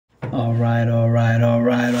All right, all right, all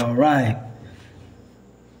right, all right.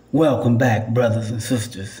 Welcome back, brothers and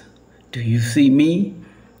sisters. Do you see me?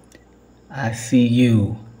 I see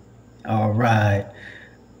you. All right.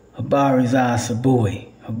 Habari za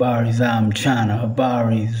Sabui. Habari za Mchana.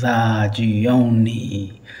 Habari za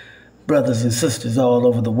Jioni. Brothers and sisters all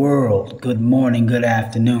over the world, good morning, good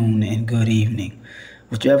afternoon, and good evening.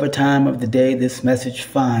 Whichever time of the day this message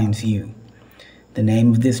finds you. The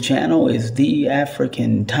name of this channel is The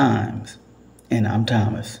African Times, and I'm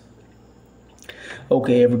Thomas.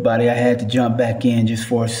 Okay, everybody, I had to jump back in just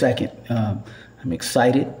for a second. I'm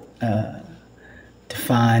excited to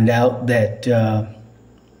find out that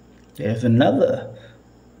there's another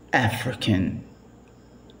African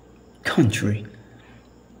country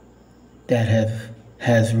that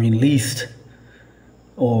has released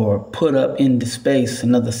or put up into space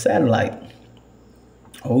another satellite.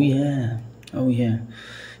 Oh yeah. Oh, yeah.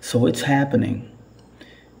 So it's happening.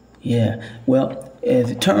 Yeah. Well,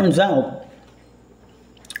 as it turns out,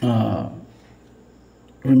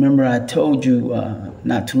 remember I told you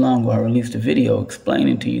not too long ago, I released a video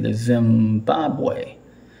explaining to you that Zimbabwe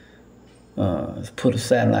has put a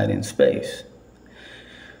satellite in space.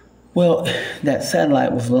 Well, that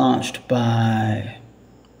satellite was launched by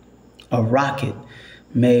a rocket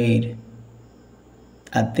made,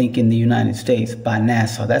 I think, in the United States by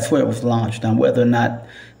NASA. That's where it was launched. Now, whether or not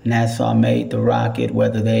NASA made the rocket,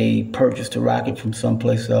 whether they purchased a rocket from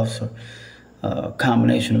someplace else, or a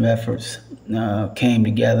combination of efforts came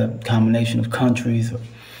together, combination of countries, or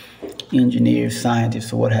engineers,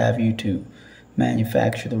 scientists, or what have you, to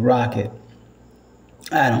manufacture the rocket.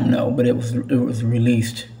 I don't know, but it was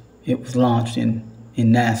released. It was launched in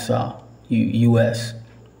Nassau, U.S.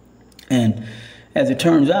 And as it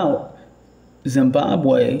turns out,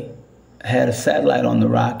 Zimbabwe had a satellite on the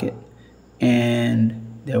rocket,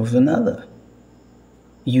 and there was another.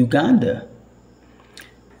 Uganda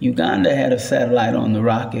had a satellite on the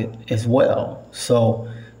rocket as well. So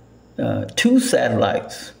two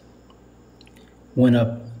satellites went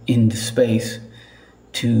up into space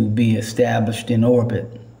to be established in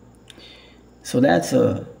orbit. So that's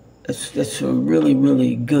a really,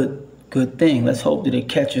 really good thing. Let's hope that it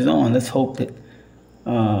catches on. Let's hope that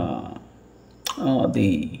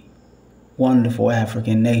the wonderful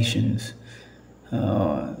African nations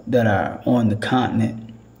that are on the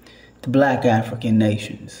continent, the black African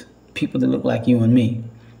nations, people that look like you and me,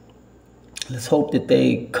 let's hope that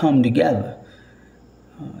they come together,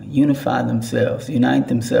 unify themselves, unite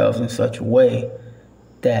themselves in such a way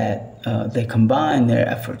that they combine their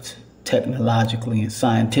efforts technologically and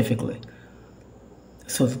scientifically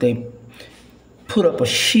so that they put up a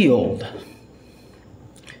shield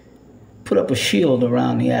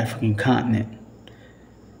around the African continent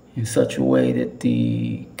in such a way that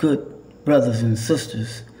the good brothers and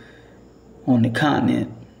sisters on the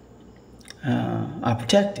continent are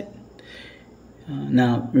protected.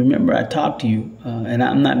 Now, remember I talked to you, and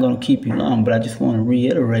I'm not going to keep you long, but I just want to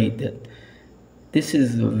reiterate that this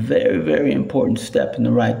is a very, very important step in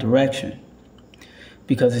the right direction,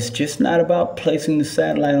 because it's just not about placing the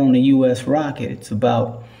satellite on the U.S. rocket. It's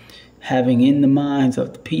about having in the minds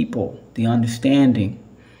of the people the understanding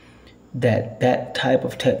that that type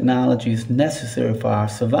of technology is necessary for our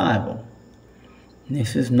survival.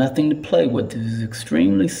 This is nothing to play with. This is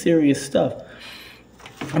extremely serious stuff.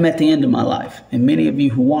 I'm at the end of my life, and many of you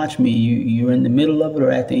who watch me, you're in the middle of it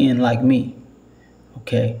or at the end like me.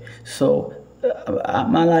 Okay? So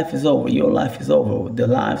my life is over. Your life is over. The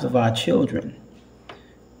lives of our children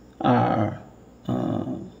are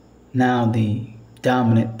now the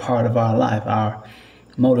dominant part of our life. Our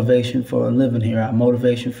motivation for living here, our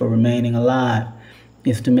motivation for remaining alive,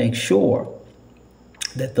 is to make sure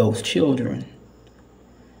that those children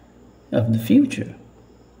of the future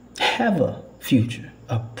have a future,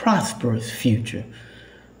 a prosperous future,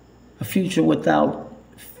 a future without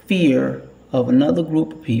fear of another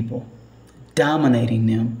group of people dominating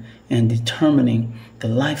them and determining the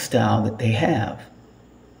lifestyle that they have.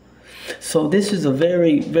 So this is a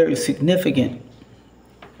very, very significant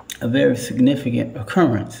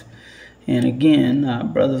occurrence. And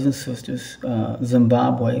again, brothers and sisters,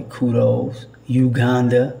 Zimbabwe, kudos.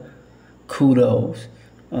 Uganda, kudos.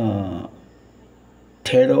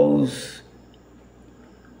 Tear those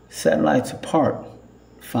satellites apart.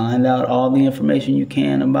 Find out all the information you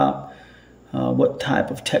can about what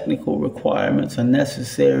type of technical requirements are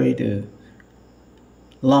necessary to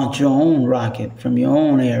launch your own rocket from your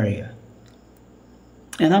own area.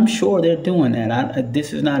 And I'm sure they're doing that.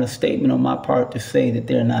 This is not a statement on my part to say that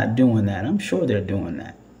they're not doing that. I'm sure they're doing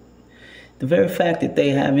that. The very fact that they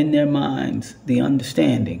have in their minds the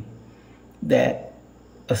understanding that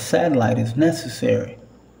a satellite is necessary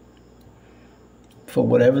for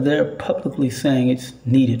whatever they're publicly saying it's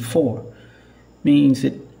needed for. Means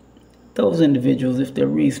that those individuals, if they're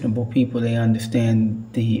reasonable people, they understand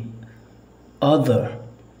the other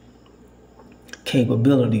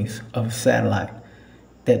capabilities of a satellite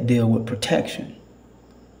that deal with protection.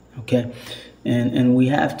 Okay, and we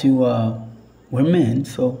have to. We're men,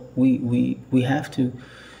 so we have to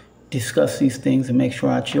discuss these things and make sure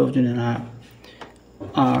our children and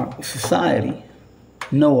our society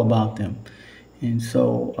know about them. And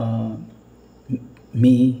so,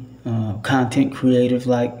 content creators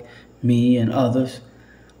like me and others,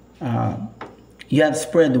 you have to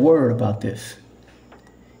spread the word about this.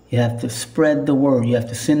 You have to spread the word. You have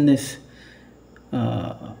to send this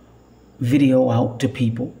video out to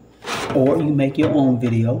people, or you make your own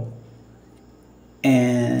video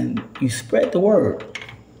and you spread the word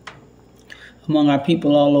among our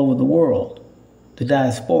people all over the world, the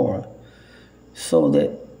diaspora, so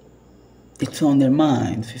that it's on their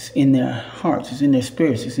minds, it's in their hearts, it's in their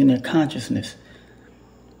spirits, it's in their consciousness.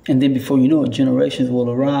 And then before you know it, generations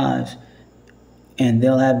will arise and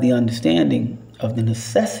they'll have the understanding of the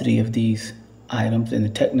necessity of these items and the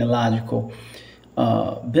technological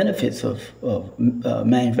benefits of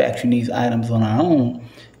manufacturing these items on our own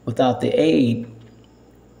without the aid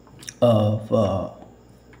of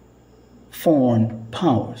foreign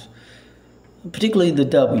powers, particularly the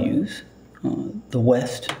W's, the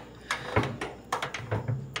West,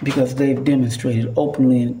 because they've demonstrated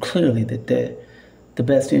openly and clearly that the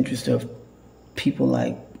best interest of people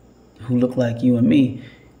who look like you and me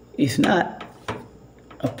is not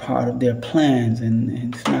a part of their plans, and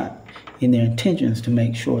it's not in their intentions to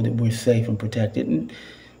make sure that we're safe and protected. And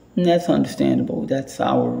that's understandable. That's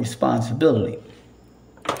our responsibility.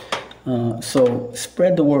 So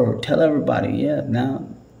spread the word. Tell everybody, yeah, now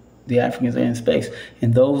the Africans are in space.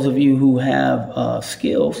 And those of you who have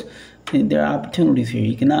skills, there are opportunities here,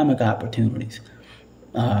 economic opportunities.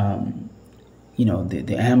 You know,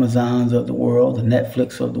 the Amazons of the world, the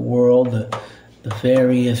Netflix of the world, the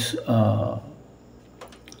various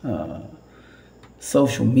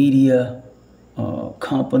social media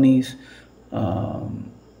companies,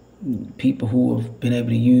 people who have been able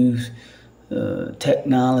to use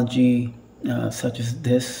technology such as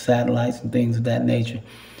this, satellites and things of that nature,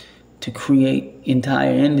 to create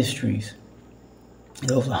entire industries.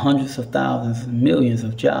 Those are hundreds of thousands and millions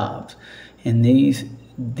of jobs, and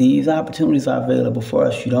these opportunities are available for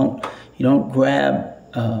us. You don't grab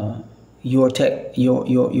your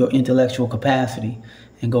intellectual capacity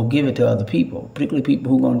and go give it to other people, particularly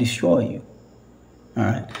people who are going to destroy you. All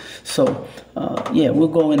right. So, yeah, we'll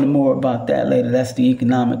go into more about that later. That's the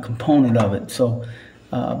economic component of it. So,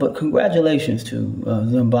 but congratulations to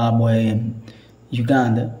Zimbabwe and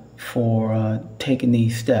Uganda for taking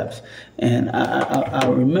these steps. And I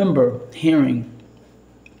remember hearing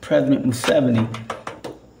President Museveni,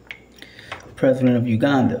 president of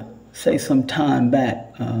Uganda, say some time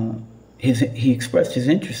back, he expressed his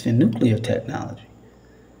interest in nuclear technology.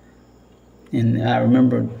 And I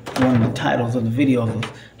remember one of the titles of the video was,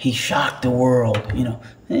 "He shocked the world." You know,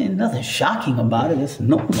 ain't nothing shocking about it. It's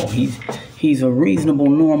normal. He's a reasonable,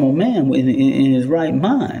 normal man in his right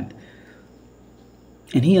mind.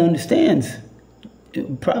 And he understands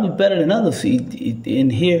probably better than others. In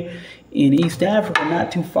here in East Africa,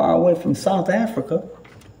 not too far away from South Africa,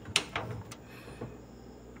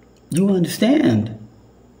 you understand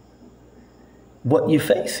what you're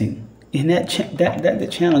facing. And the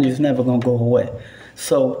challenge is never going to go away.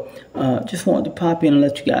 So just wanted to pop in and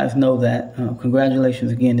let you guys know that.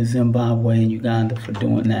 Congratulations again to Zimbabwe and Uganda for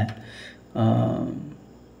doing that.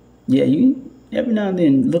 Yeah, you every now and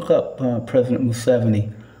then look up President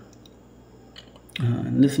Museveni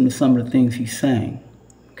and listen to some of the things he's saying.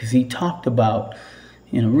 Because he talked about,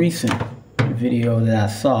 in a recent video that I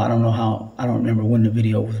saw, I don't remember when the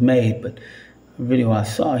video was made, but the video I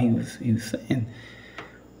saw, he was saying,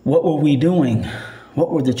 what were we doing? What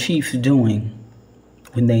were the chiefs doing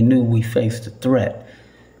when they knew we faced a threat?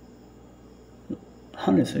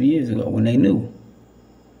 Hundreds of years ago, when they knew.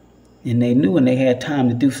 And they knew, and they had time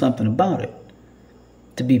to do something about it,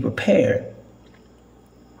 to be prepared.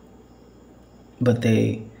 But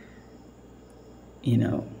they, you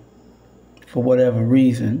know, for whatever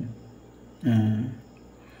reason, and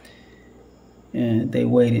they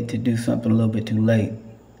waited to do something a little bit too late.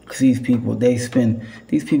 Because these people,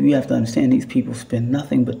 you have to understand, these people spend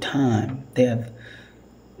nothing but time. They have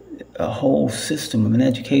a whole system, an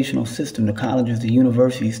educational system, the colleges, the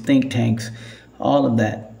universities, think tanks, all of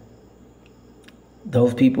that.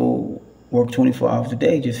 Those people work 24 hours a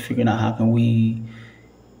day just figuring out how can we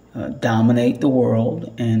dominate the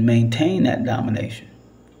world and maintain that domination.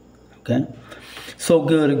 Okay? So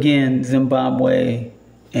good again, Zimbabwe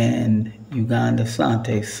and Uganda.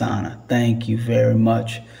 Sante Sana. Thank you very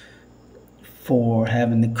much for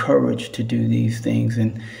having the courage to do these things.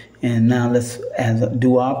 And now let's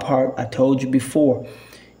do our part. I told you before,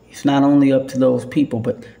 it's not only up to those people,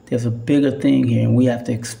 but there's a bigger thing here, and we have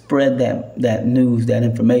to spread that news, that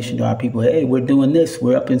information to our people. Hey, we're doing this.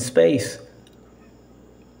 We're up in space.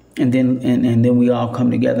 And then we all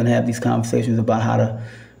come together and have these conversations about how to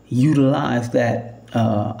utilize that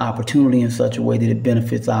opportunity in such a way that it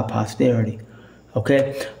benefits our posterity.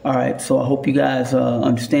 Okay? All right, so I hope you guys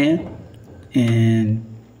understand and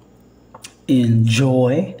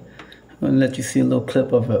enjoy. I'm going to let you see a little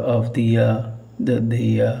clip of the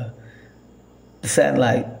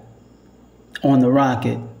satellite on the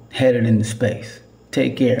rocket headed into space.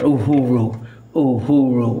 Take care. Uhuru,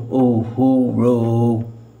 uhuru,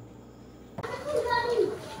 uhuru.